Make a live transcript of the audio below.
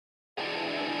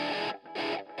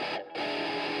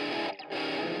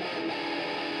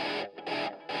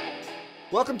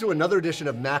Welcome to another edition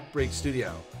of Mac Break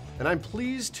Studio. And I'm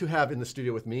pleased to have in the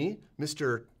studio with me,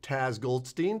 Mr. Taz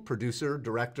Goldstein, producer,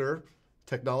 director,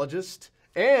 technologist,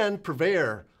 and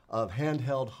purveyor of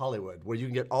Handheld Hollywood, where you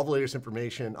can get all the latest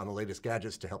information on the latest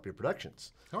gadgets to help your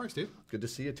productions. How are you, Steve? Good to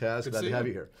see you, Taz. Glad to have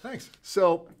you here. Thanks.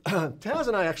 So, Taz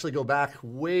and I actually go back,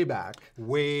 way back.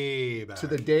 Way back. To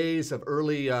the days of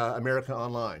early America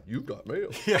Online. You've got mail.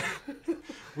 Yeah.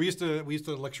 we used to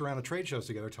lecture around at trade shows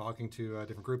together, talking to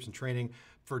different groups and training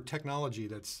for technology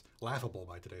that's laughable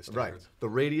by today's standards. Right. The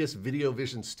Radius Video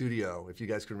Vision Studio, if you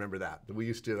guys can remember that. We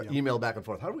used to email back and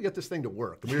forth. How do we get this thing to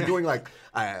work? And we were doing like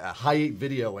a high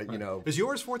video at, you know. Is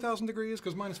yours 4,000 degrees?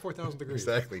 Because mine is 4,000 degrees.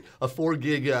 Exactly. A 4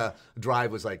 gig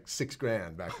drive was like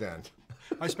 $6,000 back then.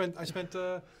 I spent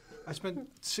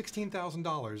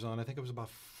 $16,000 on, I think it was about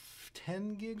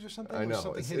 10 gigs or something. I know,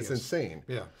 something it's insane.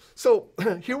 Yeah. So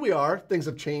here we are. Things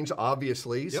have changed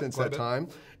obviously since that time,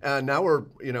 and now we're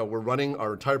running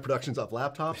our entire productions off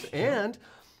laptops and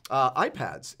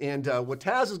iPads. And what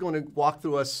Taz is going to walk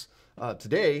through us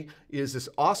today is this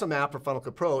awesome app for Final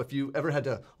Cut Pro. If you ever had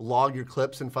to log your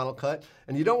clips in Final Cut,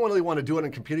 and you don't really want to do it on a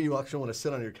computer, you actually want to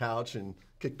sit on your couch and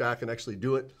kick back and actually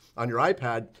do it on your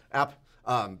iPad app.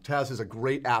 Taz is a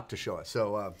great app to show us.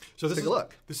 So let's take a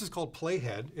look. This is called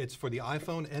Playhead. It's for the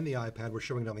iPhone and the iPad. We're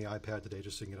showing it on the iPad today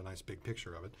just so you can get a nice big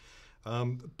picture of it.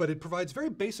 But it provides very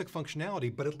basic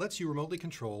functionality, but it lets you remotely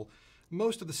control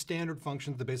most of the standard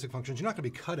functions, the basic functions. You're not going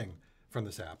to be cutting from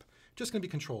this app. Just going to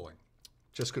be controlling.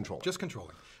 Just controlling. Just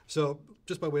controlling. So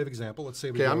just by way of example, let's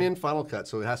say we I'm in Final Cut,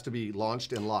 so it has to be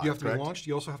launched and locked. You have to be launched.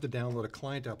 You also have to download a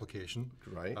client application.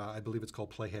 Right. I believe it's called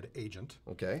Playhead Agent.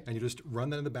 Okay. And you just run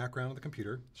that in the background of the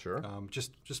computer. Sure.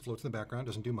 Just floats in the background,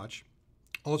 doesn't do much.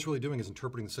 All it's really doing is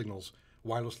interpreting the signals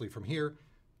wirelessly from here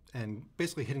and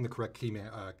basically hitting the correct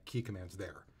key commands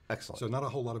there. Excellent. So not a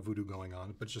whole lot of voodoo going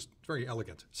on, but it's just very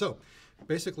elegant. So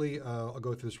basically, I'll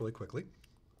go through this really quickly.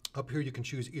 Up here, you can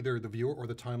choose either the viewer or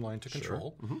the timeline to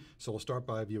control. Sure. So we'll start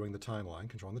by viewing the timeline,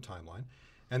 controlling the timeline.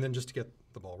 And then just to get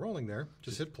the ball rolling there,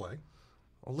 just hit play.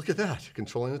 Oh, look at that,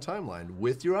 controlling the timeline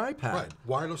with your iPad. Right,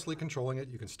 wirelessly controlling it.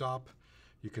 You can stop,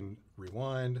 you can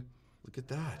rewind. Look at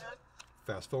that.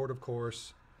 Fast forward, of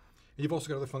course. And you've also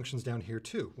got other functions down here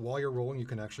too. While you're rolling, you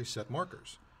can actually set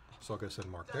markers. So I'll go set a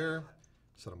mark there,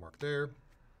 set a mark there.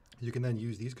 You can then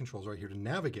use these controls right here to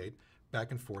navigate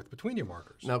back and forth between your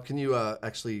markers. Now, can you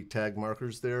actually tag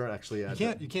markers there? Actually,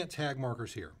 you can't tag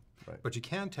markers here, but you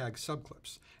can tag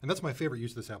subclips, and that's my favorite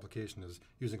use of this application is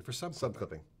using it for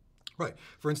subclipping. Right.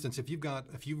 For instance, if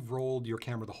you've rolled your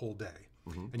camera the whole day,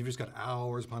 and you've just got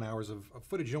hours upon hours of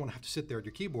footage, you don't want to have to sit there at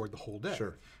your keyboard the whole day.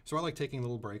 Sure. So I like taking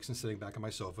little breaks and sitting back on my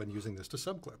sofa and using this to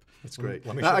subclip. That's great.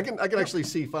 Now, I can actually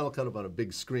see Final Cut up on a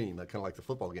big screen, like, kind of like the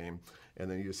football game, and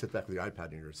then you just sit back with your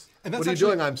iPad in yours. And what are you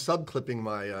doing? I'm subclipping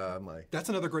my my. That's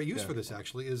another great use for this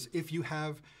actually. Is if you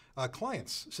have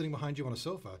clients sitting behind you on a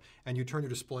sofa and you turn your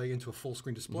display into a full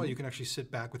screen display, you can actually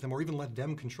sit back with them, or even let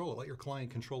them control it. Let your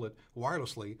client control it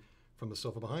wirelessly from the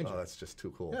sofa behind you. Oh, that's just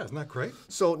too cool. Yeah, isn't that great?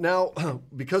 So now,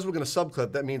 because we're going to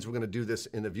subclip, that means we're going to do this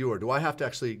in the viewer. Do I have to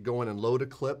actually go in and load a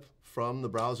clip from the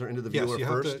browser into the viewer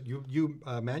first? Yes, you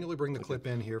manually bring the clip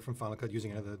in here from Final Cut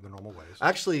using the normal ways.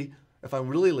 Actually, if I'm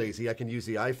really lazy, I can use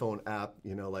the iPhone app,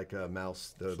 like a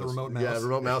mouse. The remote mouse. Yeah,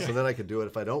 remote mouse, and then I can do it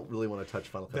if I don't really want to touch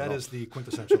Final Cut. That is the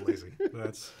quintessential lazy.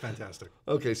 That's fantastic.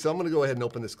 Okay, so I'm going to go ahead and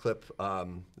open this clip.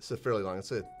 This is fairly long.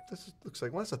 This looks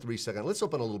like, well, that's a 3-second. Let's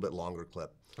open a little bit longer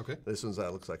clip. Okay. This one's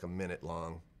looks like a minute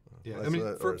long. Yeah, I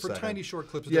mean, for tiny short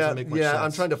clips, it doesn't make much sense. Yeah,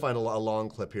 I'm trying to find a long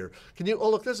clip here. Can you,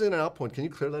 look, there's an in and out point. Can you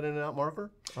clear that in and out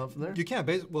marker from there? You can,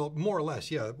 well, more or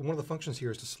less, yeah. One of the functions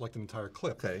here is to select an entire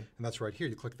clip. Okay. And that's right here.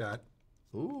 You click that.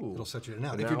 Ooh. It'll set you in and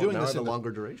out. And if you're doing this in the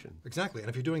longer duration. Exactly. And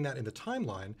if you're doing that in the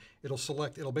timeline,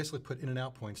 it'll basically put in and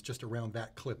out points just around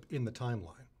that clip in the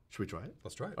timeline. Should we try it?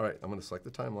 Let's try it. All right, I'm going to select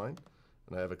the timeline.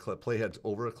 And I have a clip. Playhead's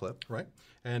over a clip. Right.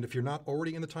 And if you're not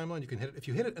already in the timeline, you can hit it. If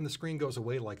you hit it and the screen goes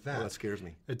away like that, that scares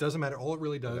me. It doesn't matter. All it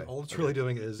really does, all it's really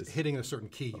doing is hitting a certain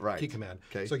key command.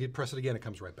 Okay. So you press it again, it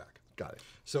comes right back. Got it.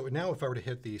 So now if I were to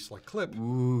hit the select clip,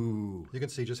 you can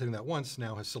see just hitting that once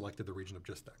now has selected the region of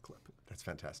just that clip. That's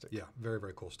fantastic. Yeah, very,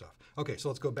 very cool stuff. Okay, so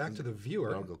let's go back to the viewer.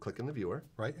 And I'll go click in the viewer.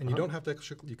 Right, and you don't have to,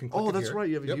 you can click that's here. right.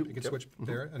 You can switch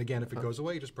there. And again, if it goes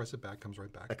away, you just press it back, comes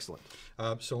right back. Excellent.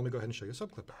 So let me go ahead and show you a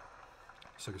subclip.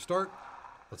 So you start.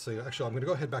 Let's say, actually, I'm going to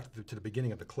go ahead back to the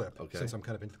beginning of the clip, since I'm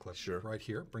kind of into the clip. Sure. Right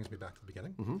here, brings me back to the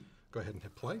beginning. Go ahead and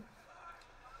hit play.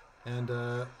 And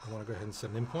I want to go ahead and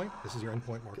set an endpoint. This is your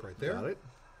endpoint mark right there. Got it.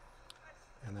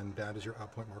 And then that is your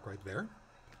out point mark right there.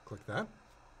 Click that.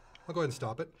 I'll go ahead and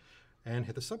stop it. and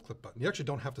hit the subclip button. You actually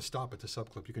don't have to stop at the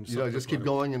subclip. You can just keep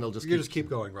going, and it'll just keep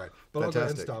going, right? But I'll go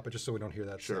ahead and stop it just so we don't hear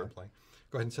that sound playing.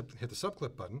 Go ahead and hit the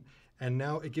subclip button, and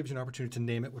now it gives you an opportunity to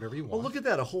name it whatever you want. Oh, look at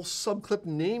that! A whole subclip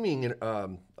naming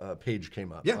page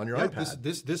came up on your iPad.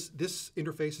 This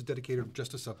interface is dedicated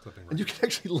just to subclipping. Right? And you can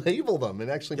actually label them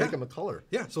and actually make them a color.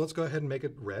 Yeah, so let's go ahead and make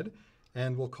it red,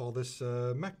 and we'll call this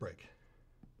Mac Break.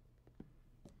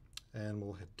 And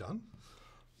we'll hit done.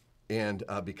 And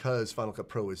because Final Cut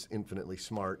Pro is infinitely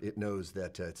smart, it knows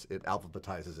that it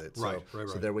alphabetizes it. So,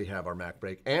 so there we have our Mac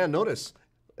Break. And notice,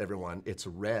 everyone, it's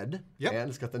red, and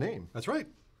it's got the name. That's right.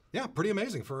 Yeah, pretty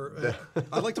amazing.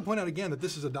 I'd like to point out again that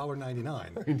this is $1.99.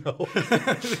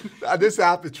 I know. This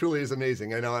app truly is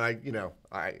amazing. I know,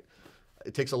 and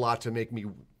it takes a lot to make me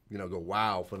go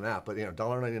wow for an app, but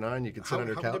 $1.99, you can sit on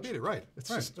your couch. How could they beat it? Right.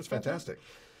 It's fantastic.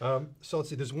 So let's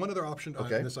see. There's one other option.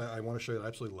 This I want to show you that I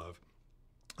absolutely love,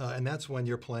 and that's when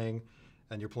you're playing,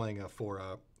 and you're playing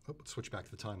for. Let's switch back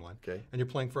to the timeline. Okay. And you're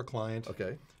playing for a client.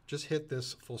 Okay. Just hit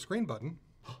this full screen button.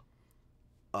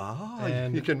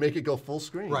 And you can make it go full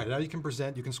screen. Right. Now you can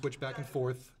present. You can switch back and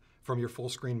forth from your full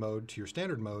screen mode to your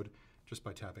standard mode just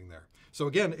by tapping there. So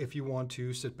again, if you want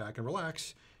to sit back and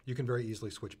relax, you can very easily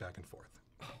switch back and forth.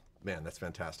 Man, that's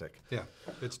fantastic. Yeah,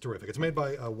 it's terrific. It's made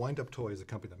by Wind Up Toys, the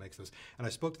company that makes this. And I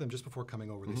spoke to them just before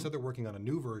coming over. They said they're working on a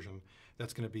new version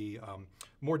that's going to be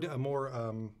more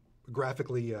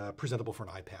graphically presentable for an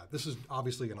iPad. This is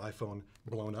obviously an iPhone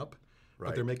blown up,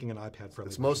 but they're making an iPad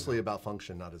friendly. It's mostly about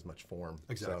function, not as much form.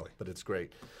 Exactly. So, but it's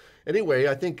great. Anyway,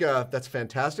 I think that's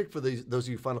fantastic for those of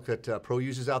you Final Cut Pro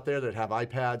users out there that have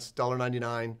iPads,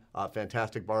 $1.99,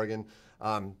 fantastic bargain.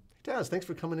 Taz, thanks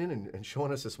for coming in and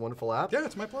showing us this wonderful app. Yeah,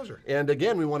 it's my pleasure. And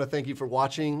again, we want to thank you for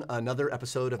watching another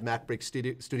episode of Mac Break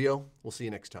Studio. We'll see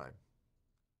you next time.